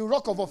stumbling stone, the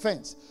rock of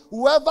offense.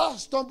 Whoever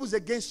stumbles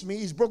against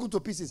me is broken to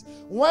pieces.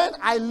 When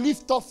I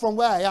lift up from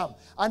where I am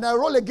and I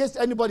roll against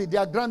anybody, they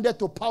are grounded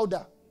to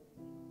powder.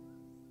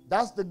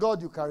 That's the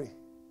God you carry.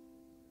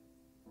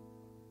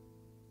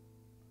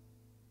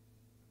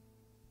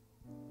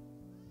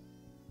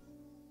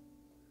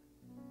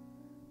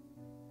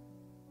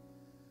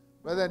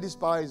 Whether this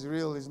power is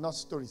real, it's not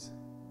stories.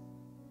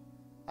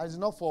 And it's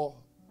not for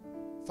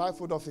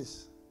 5-foot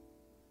office.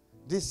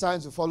 These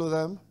signs will follow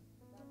them.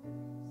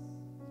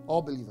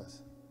 All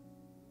believers.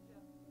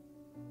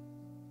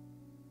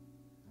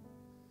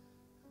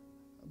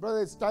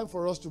 Brother, it's time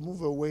for us to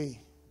move away.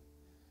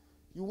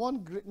 You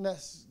want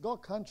greatness.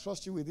 God can't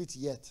trust you with it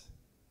yet.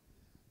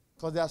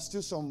 Because there are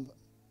still some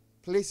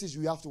places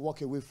we have to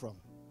walk away from.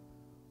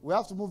 We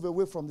have to move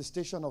away from the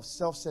station of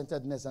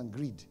self-centeredness and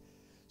greed,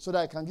 so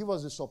that it can give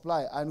us the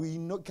supply, and we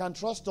can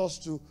trust us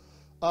to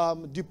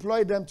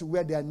deploy them to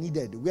where they are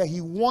needed, where He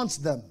wants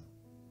them.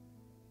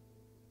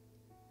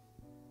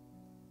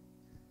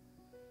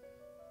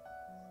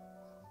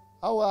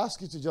 I will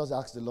ask you to just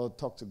ask the Lord,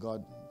 talk to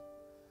God.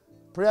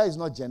 Prayer is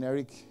not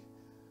generic.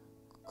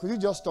 Could you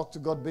just talk to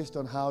God based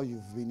on how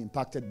you've been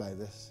impacted by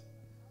this?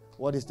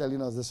 What He's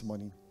telling us this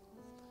morning.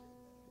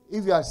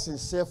 If you are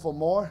sincere for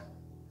more,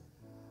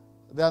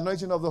 the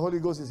anointing of the Holy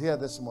Ghost is here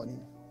this morning.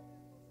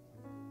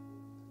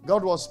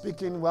 God was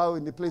speaking while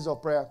in the place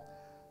of prayer.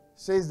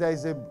 Says there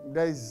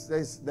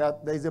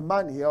is a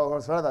man here, or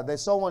rather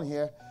there's someone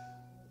here.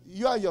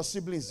 You and your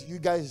siblings, you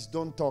guys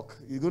don't talk.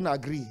 You're going to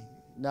agree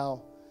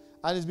now.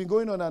 And it's been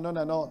going on and on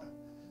and on.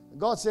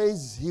 God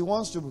says He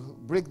wants to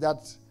break that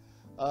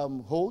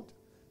hold,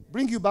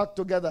 bring you back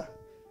together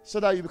so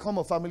that you become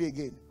a family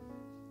again.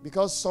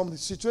 Because some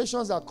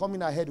situations are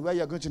coming ahead where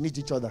you're going to need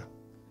each other.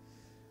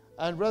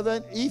 And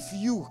brethren, if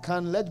you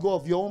can let go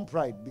of your own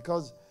pride,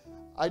 because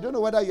I don't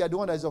know whether you are the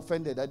one that is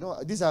offended.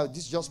 This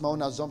is just my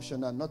own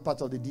assumption and not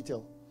part of the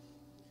detail.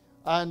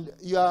 And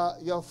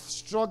you're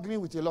struggling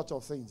with a lot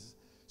of things.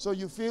 So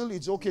you feel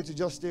it's okay to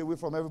just stay away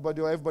from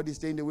everybody, or everybody's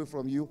staying away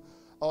from you,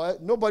 or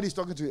nobody's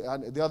talking to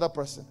the other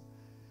person.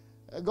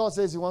 God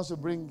says He wants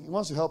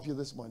to help you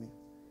this morning.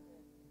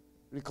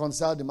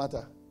 Reconcile the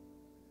matter.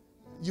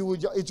 It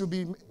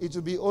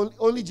will be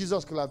only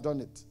Jesus could have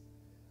done it.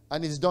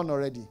 And it's done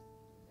already.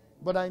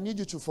 But I need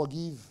you to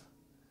forgive.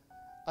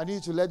 I need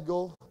you to let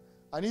go.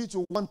 I need you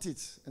to want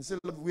it and say,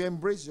 look, we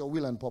embrace your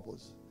will and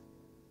purpose.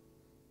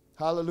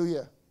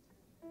 Hallelujah.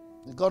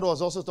 God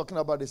was also talking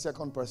about the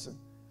second person.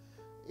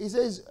 He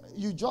says,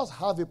 you just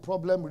have a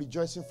problem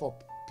rejoicing for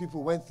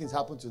people when things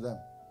happen to them.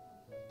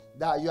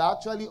 That you're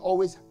actually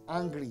always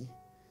angry,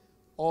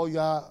 or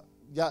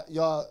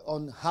you're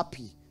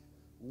unhappy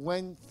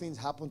when things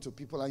happen to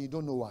people and you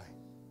don't know why.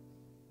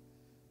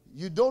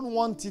 You don't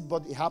want it,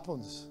 but it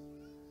happens.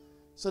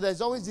 So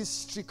there's always this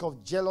streak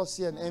of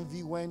jealousy and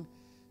envy when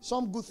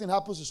some good thing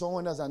happens to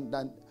someone else and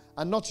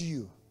not to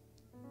you.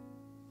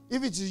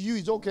 If it is you,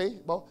 it's okay.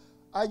 But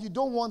you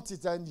don't want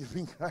it and you've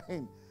been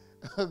crying.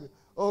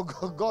 Oh,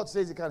 God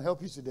says He can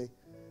help you today.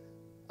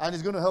 And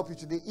He's going to help you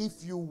today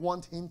if you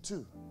want Him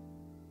to.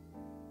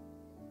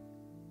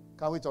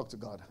 Can we talk to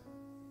God?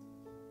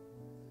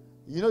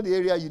 You know the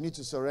area you need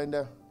to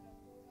surrender?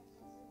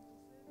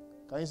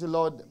 Can you say,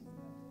 Lord,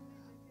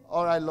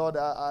 all right, Lord,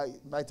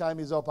 my time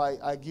is up.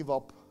 I give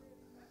up.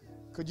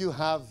 Could you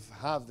have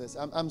this?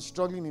 I'm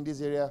struggling in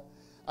this area.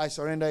 I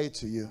surrender it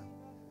to you.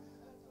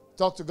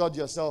 Talk to God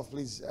yourself,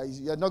 please.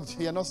 You're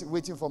not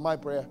waiting for my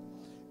prayer.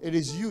 It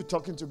is you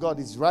talking to God.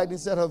 It's right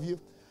inside of you.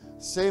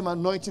 Same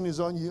anointing is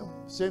on you.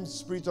 Same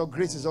spirit of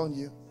grace is on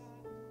you.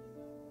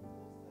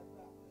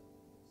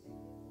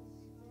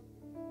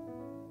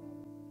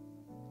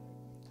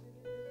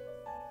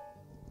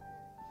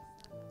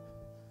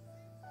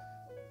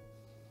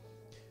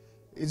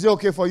 Is it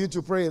okay for you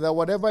to pray that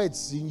whatever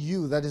it's in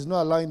you that is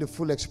not allowing the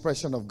full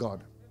expression of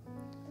God,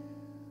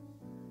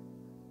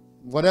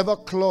 whatever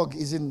clog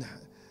is in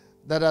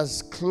that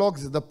has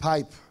clogged the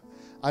pipe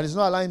and is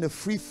not allowing the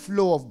free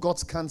flow of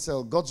God's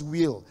counsel, God's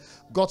will,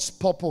 God's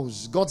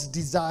purpose, God's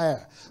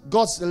desire,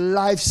 God's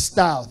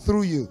lifestyle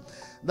through you,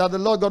 that the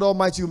Lord God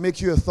Almighty will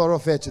make you a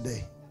thoroughfare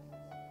today?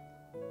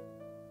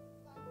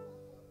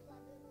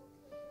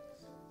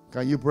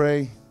 Can you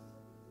pray?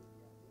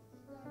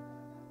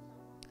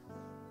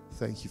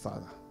 Thank you,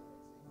 Father.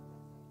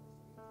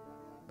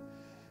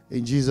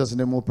 In Jesus'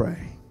 name we'll pray.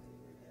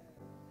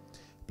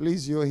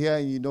 Please, you're here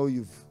and you know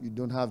you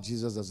don't have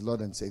Jesus as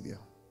Lord and Savior.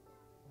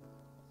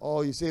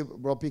 Or you say,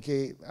 Bro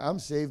PK, I'm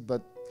saved,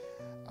 but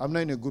I'm not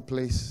in a good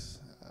place.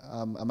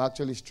 I'm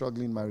actually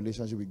struggling in my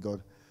relationship with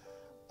God.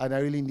 And I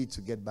really need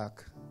to get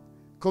back.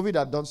 COVID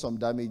had done some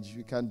damage.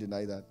 You can't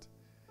deny that.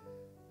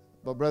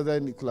 But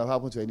brethren, it could have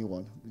happened to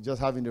anyone.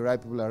 Just having the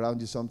right people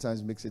around you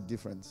sometimes makes a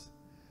difference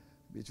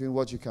between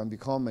what you can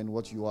become and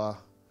what you are.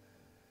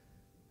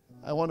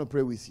 I want to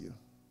pray with you.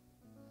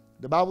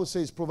 The Bible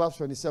says, Proverbs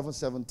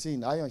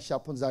 27:17, iron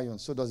sharpens iron,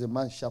 so does a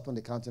man sharpen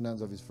the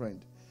countenance of his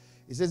friend.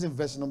 It says in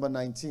verse number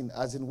 19,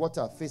 as in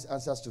water, face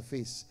answers to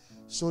face,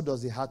 so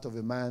does the heart of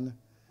a man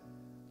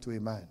to a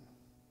man.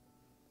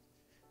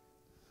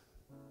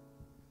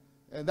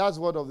 And that's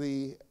one of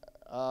the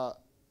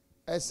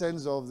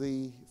essence of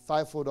the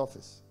fivefold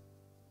office.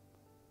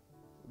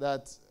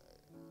 That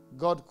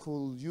God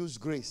could use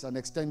grace and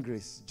extend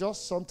grace.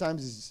 Just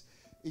sometimes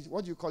it's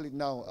what do you call it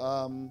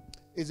now?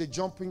 Is a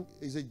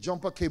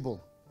jumper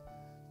cable,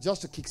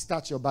 just to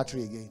kickstart your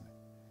battery again.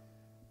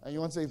 And you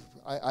want to say,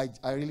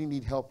 I really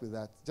need help with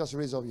that. Just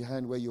raise up your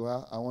hand where you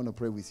are. I want to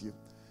pray with you,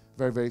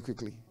 very, very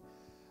quickly.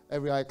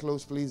 Every eye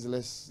closed, please.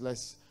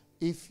 Let's.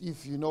 If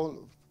you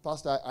know,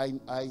 Pastor,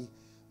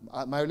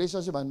 my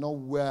relationship, I know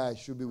where I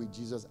should be with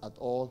Jesus at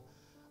all,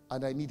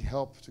 and I need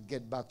help to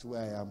get back to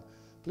where I am.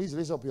 Please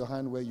raise up your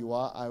hand where you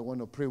are. I want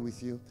to pray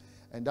with you,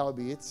 and that will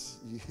be it.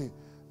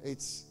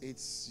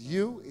 It's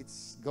you.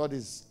 It's God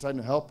is trying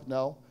to help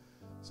now.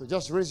 So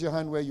just raise your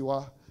hand where you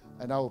are,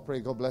 and I will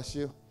pray. God bless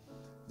you.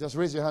 Just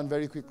raise your hand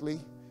very quickly.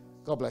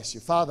 God bless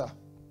you. Father,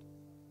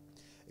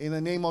 in the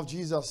name of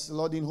Jesus,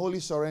 Lord, in holy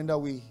surrender,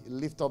 we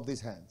lift up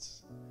these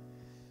hands.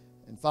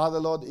 And Father,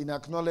 Lord, in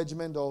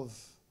acknowledgement of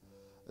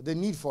the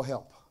need for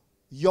help,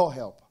 your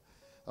help.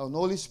 And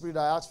Holy Spirit,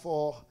 I ask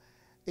for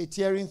a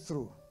tearing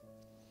through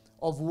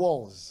of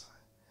walls.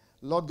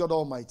 Lord God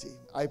Almighty,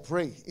 I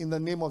pray in the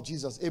name of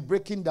Jesus, a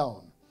breaking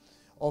down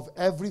of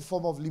every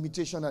form of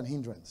limitation and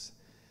hindrance.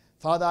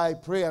 Father, I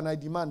pray and I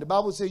demand. The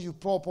Bible says you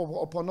pour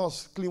upon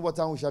us clean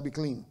water and we shall be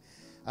clean.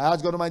 I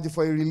ask God Almighty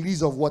for a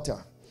release of water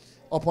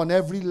upon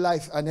every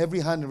life and every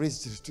hand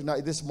raised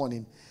tonight, this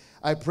morning.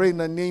 I pray in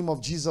the name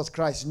of Jesus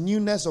Christ,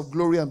 newness of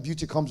glory and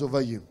beauty comes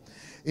over you.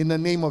 In the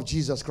name of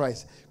Jesus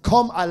Christ,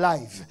 come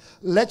alive.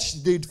 Let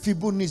the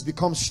feeble knees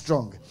become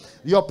strong.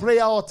 Your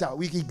prayer altar,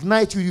 we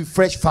ignite you with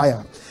fresh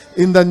fire.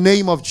 In the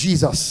name of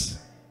Jesus.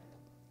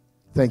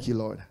 Thank you,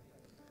 Lord.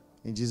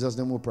 In Jesus'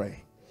 name we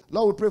pray.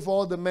 Lord, we pray for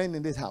all the men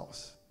in this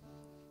house.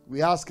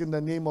 We ask in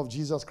the name of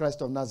Jesus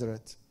Christ of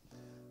Nazareth,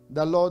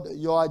 that Lord,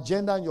 your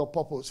agenda and your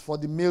purpose for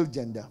the male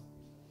gender,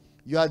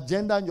 your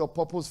agenda and your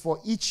purpose for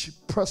each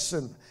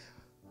person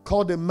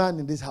called a man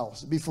in this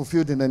house be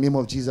fulfilled in the name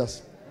of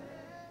Jesus.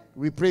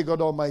 We pray,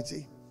 God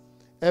Almighty,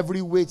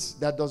 every weight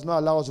that does not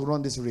allow us to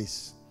run this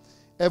race,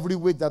 every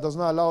weight that does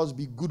not allow us to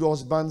be good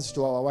husbands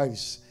to our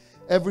wives,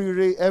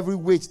 every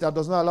weight that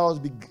does not allow us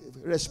to be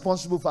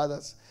responsible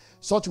fathers,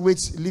 such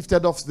weights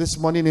lifted off this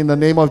morning in the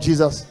name of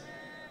Jesus.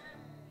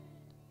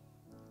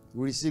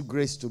 We receive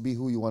grace to be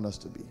who you want us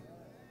to be.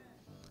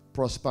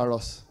 Prosper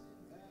us.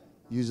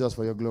 Use us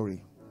for your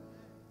glory.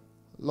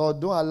 Lord,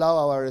 don't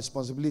allow our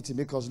responsibility to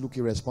make us look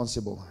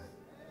irresponsible.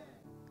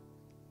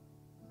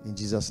 In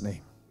Jesus'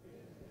 name.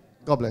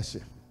 God bless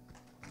you.